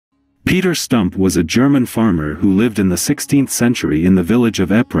Peter Stumpp was a German farmer who lived in the 16th century in the village of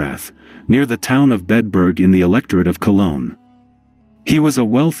Epprath, near the town of Bedburg in the Electorate of Cologne. He was a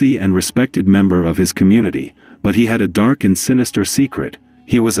wealthy and respected member of his community, but he had a dark and sinister secret.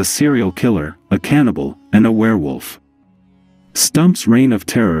 He was a serial killer, a cannibal, and a werewolf. Stumpp's reign of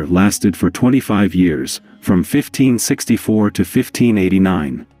terror lasted for 25 years, from 1564 to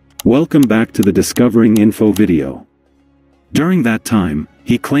 1589. Welcome back to the Discovering Info video. During that time,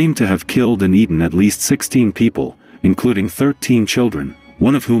 he claimed to have killed and eaten at least 16 people, including 13 children,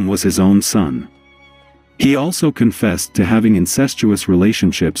 one of whom was his own son. He also confessed to having incestuous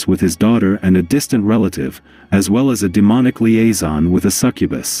relationships with his daughter and a distant relative, as well as a demonic liaison with a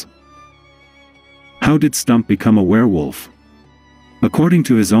succubus. How did Stumpp become a werewolf? According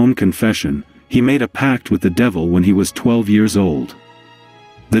to his own confession, he made a pact with the devil when he was 12 years old.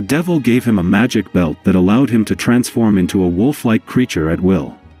 The devil gave him a magic belt that allowed him to transform into a wolf-like creature at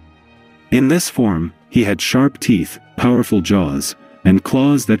will. In this form, he had sharp teeth, powerful jaws, and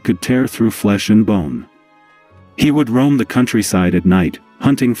claws that could tear through flesh and bone. He would roam the countryside at night,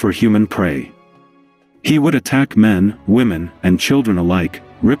 hunting for human prey. He would attack men, women, and children alike,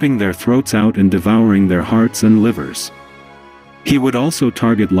 ripping their throats out and devouring their hearts and livers. He would also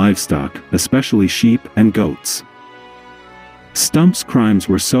target livestock, especially sheep and goats. Stumpp's crimes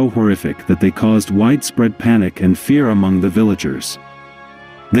were so horrific that they caused widespread panic and fear among the villagers.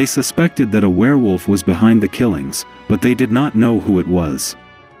 They suspected that a werewolf was behind the killings, but they did not know who it was.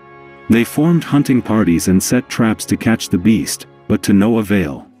 They formed hunting parties and set traps to catch the beast, but to no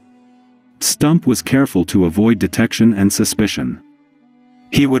avail. Stumpp was careful to avoid detection and suspicion.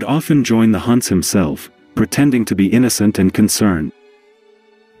 He would often join the hunts himself, pretending to be innocent and concerned.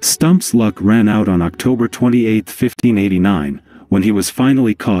 Stumpp's luck ran out on October 28, 1589, when he was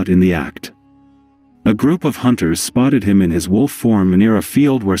finally caught in the act. A group of hunters spotted him in his wolf form near a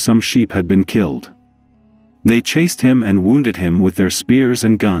field where some sheep had been killed. They chased him and wounded him with their spears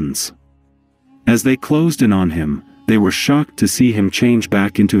and guns. As they closed in on him, they were shocked to see him change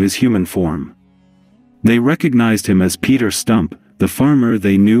back into his human form. They recognized him as Peter Stumpp, the farmer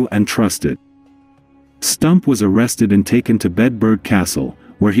they knew and trusted. Stumpp was arrested and taken to Bedburg Castle,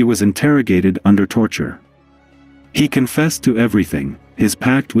 where he was interrogated under torture. He confessed to everything: his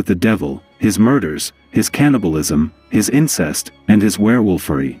pact with the devil, his murders, his cannibalism, his incest, and his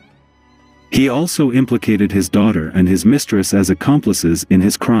werewolfery. He also implicated his daughter and his mistress as accomplices in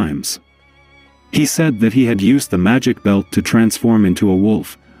his crimes. He said that he had used the magic belt to transform into a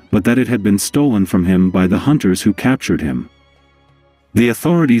wolf, but that it had been stolen from him by the hunters who captured him. The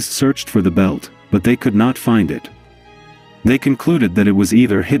authorities searched for the belt, but they could not find it. They concluded that it was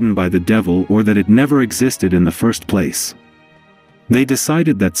either hidden by the devil or that it never existed in the first place. They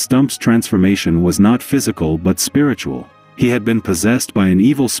decided that Stumpp's transformation was not physical but spiritual. He had been possessed by an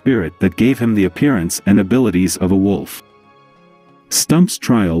evil spirit that gave him the appearance and abilities of a wolf. Stumpp's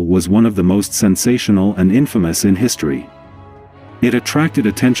trial was one of the most sensational and infamous in history. It attracted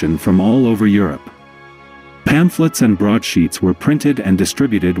attention from all over Europe. Pamphlets and broadsheets were printed and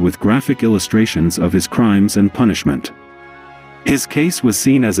distributed with graphic illustrations of his crimes and punishment. His case was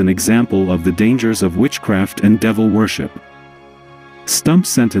seen as an example of the dangers of witchcraft and devil worship. Stumpp's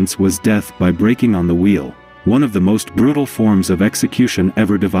sentence was death by breaking on the wheel, one of the most brutal forms of execution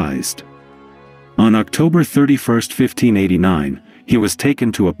ever devised. On October 31, 1589, he was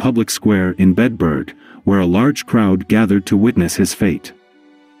taken to a public square in Bedburg, where a large crowd gathered to witness his fate.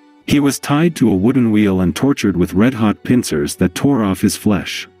 He was tied to a wooden wheel and tortured with red-hot pincers that tore off his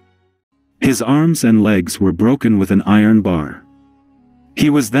flesh. His arms and legs were broken with an iron bar. He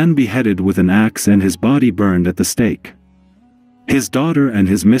was then beheaded with an axe and his body burned at the stake. His daughter and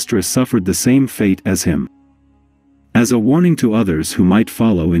his mistress suffered the same fate as him. As a warning to others who might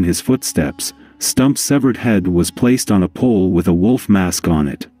follow in his footsteps, Stumpp's severed head was placed on a pole with a wolf mask on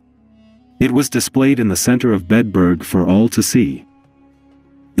it. It was displayed in the center of Bedburg for all to see.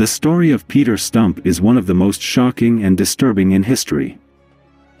 The story of Peter Stumpp is one of the most shocking and disturbing in history.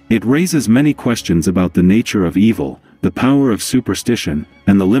 It raises many questions about the nature of evil, the power of superstition,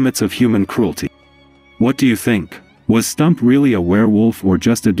 and the limits of human cruelty. What do you think? Was Stumpp really a werewolf or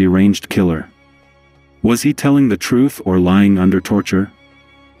just a deranged killer? Was he telling the truth or lying under torture?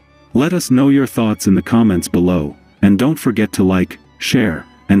 Let us know your thoughts in the comments below, and don't forget to like, share,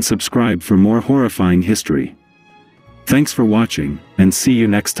 and subscribe for more horrifying history. Thanks for watching, and see you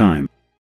next time.